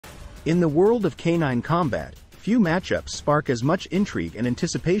In the world of canine combat, few matchups spark as much intrigue and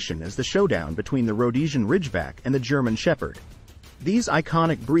anticipation as the showdown between the Rhodesian Ridgeback and the German Shepherd. These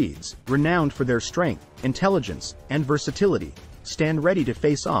iconic breeds, renowned for their strength, intelligence, and versatility, stand ready to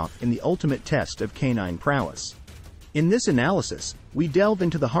face off in the ultimate test of canine prowess. In this analysis, we delve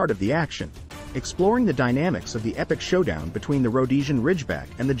into the heart of the action, exploring the dynamics of the epic showdown between the Rhodesian Ridgeback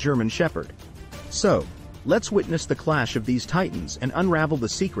and the German Shepherd. So, let's witness the clash of these titans and unravel the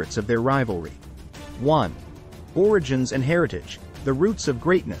secrets of their rivalry. 1. Origins and heritage, the roots of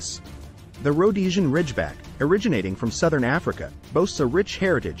greatness. The Rhodesian Ridgeback, originating from southern Africa, boasts a rich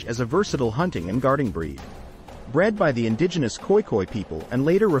heritage as a versatile hunting and guarding breed. Bred by the indigenous Khoikhoi people and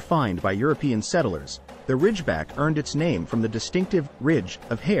later refined by European settlers, the Ridgeback earned its name from the distinctive ridge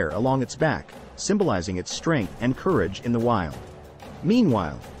of hair along its back, symbolizing its strength and courage in the wild.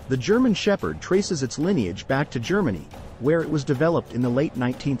 Meanwhile, the German Shepherd traces its lineage back to Germany, where it was developed in the late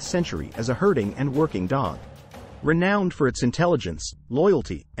 19th century as a herding and working dog. Renowned for its intelligence,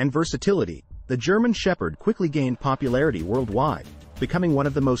 loyalty, and versatility, the German Shepherd quickly gained popularity worldwide, becoming one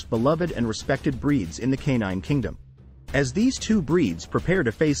of the most beloved and respected breeds in the canine kingdom. As these two breeds prepare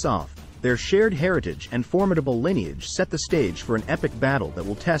to face off, their shared heritage and formidable lineage set the stage for an epic battle that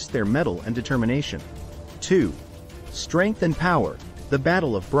will test their mettle and determination. 2. Strength and power, the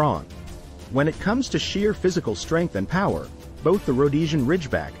battle of brawn. When it comes to sheer physical strength and power, both the Rhodesian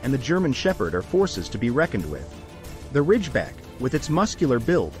Ridgeback and the German Shepherd are forces to be reckoned with. The Ridgeback, with its muscular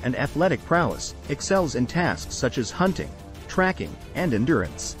build and athletic prowess, excels in tasks such as hunting, tracking, and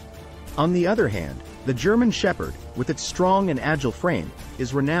endurance. On the other hand, the German Shepherd, with its strong and agile frame,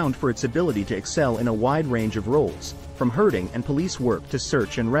 is renowned for its ability to excel in a wide range of roles, from herding and police work to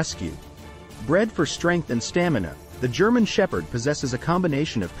search and rescue. Bred for strength and stamina, the German Shepherd possesses a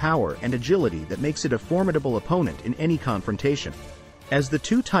combination of power and agility that makes it a formidable opponent in any confrontation. As the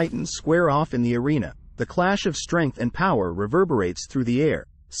two titans square off in the arena, the clash of strength and power reverberates through the air,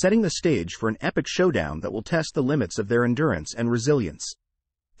 setting the stage for an epic showdown that will test the limits of their endurance and resilience.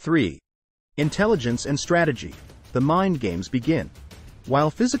 3. Intelligence and strategy, the mind games begin. While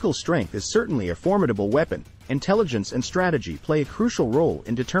physical strength is certainly a formidable weapon, intelligence and strategy play a crucial role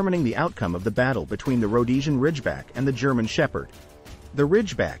in determining the outcome of the battle between the Rhodesian Ridgeback and the German Shepherd. The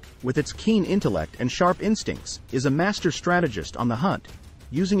Ridgeback, with its keen intellect and sharp instincts, is a master strategist on the hunt,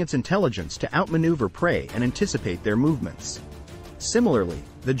 using its intelligence to outmaneuver prey and anticipate their movements. Similarly,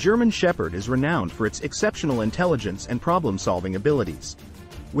 the German Shepherd is renowned for its exceptional intelligence and problem-solving abilities.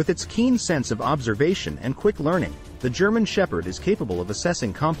 With its keen sense of observation and quick learning, the German Shepherd is capable of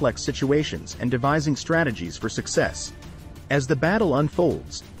assessing complex situations and devising strategies for success. As the battle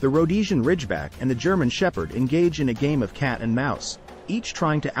unfolds, the Rhodesian Ridgeback and the German Shepherd engage in a game of cat and mouse, each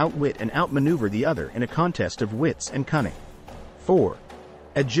trying to outwit and outmaneuver the other in a contest of wits and cunning. 4.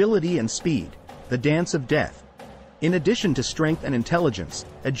 Agility and speed, the dance of death. In addition to strength and intelligence,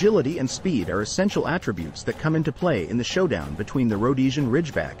 agility and speed are essential attributes that come into play in the showdown between the Rhodesian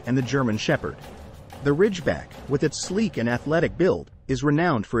Ridgeback and the German Shepherd. The Ridgeback, with its sleek and athletic build, is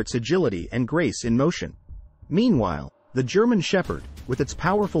renowned for its agility and grace in motion. Meanwhile, the German Shepherd, with its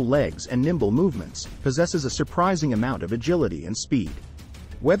powerful legs and nimble movements, possesses a surprising amount of agility and speed.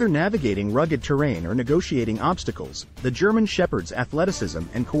 Whether navigating rugged terrain or negotiating obstacles, the German Shepherd's athleticism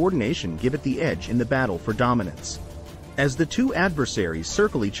and coordination give it the edge in the battle for dominance. As the two adversaries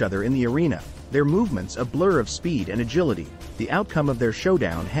circle each other in the arena, their movements a blur of speed and agility, the outcome of their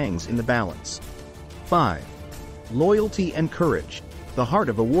showdown hangs in the balance. 5. Loyalty and courage, the heart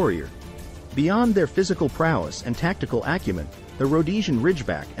of a warrior. Beyond their physical prowess and tactical acumen, the Rhodesian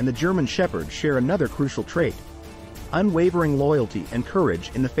Ridgeback and the German Shepherd share another crucial trait: unwavering loyalty and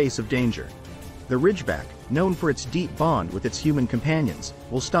courage in the face of danger. The Ridgeback, known for its deep bond with its human companions,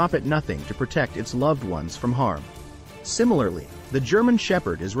 will stop at nothing to protect its loved ones from harm. Similarly, the German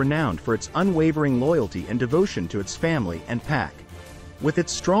Shepherd is renowned for its unwavering loyalty and devotion to its family and pack. With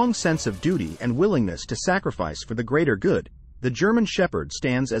its strong sense of duty and willingness to sacrifice for the greater good, the German Shepherd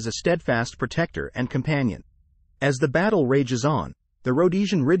stands as a steadfast protector and companion. As the battle rages on, the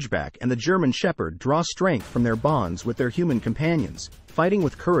Rhodesian Ridgeback and the German Shepherd draw strength from their bonds with their human companions, fighting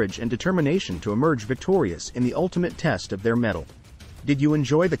with courage and determination to emerge victorious in the ultimate test of their mettle. Did you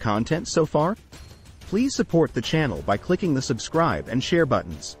enjoy the content so far? Please support the channel by clicking the subscribe and share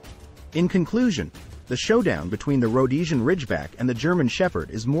buttons. In conclusion, the showdown between the Rhodesian Ridgeback and the German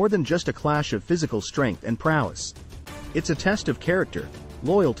Shepherd is more than just a clash of physical strength and prowess. It's a test of character,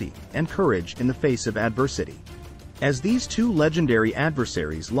 loyalty, and courage in the face of adversity. As these two legendary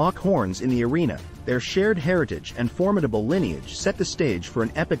adversaries lock horns in the arena, their shared heritage and formidable lineage set the stage for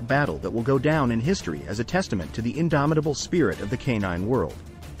an epic battle that will go down in history as a testament to the indomitable spirit of the canine world.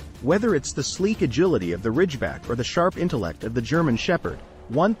 Whether it's the sleek agility of the Ridgeback or the sharp intellect of the German Shepherd,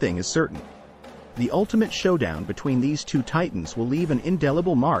 one thing is certain. The ultimate showdown between these two titans will leave an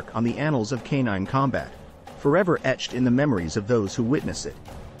indelible mark on the annals of canine combat, forever etched in the memories of those who witness it.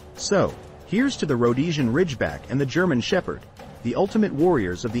 So, here's to the Rhodesian Ridgeback and the German Shepherd, the ultimate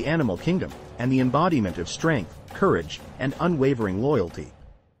warriors of the animal kingdom, and the embodiment of strength, courage, and unwavering loyalty.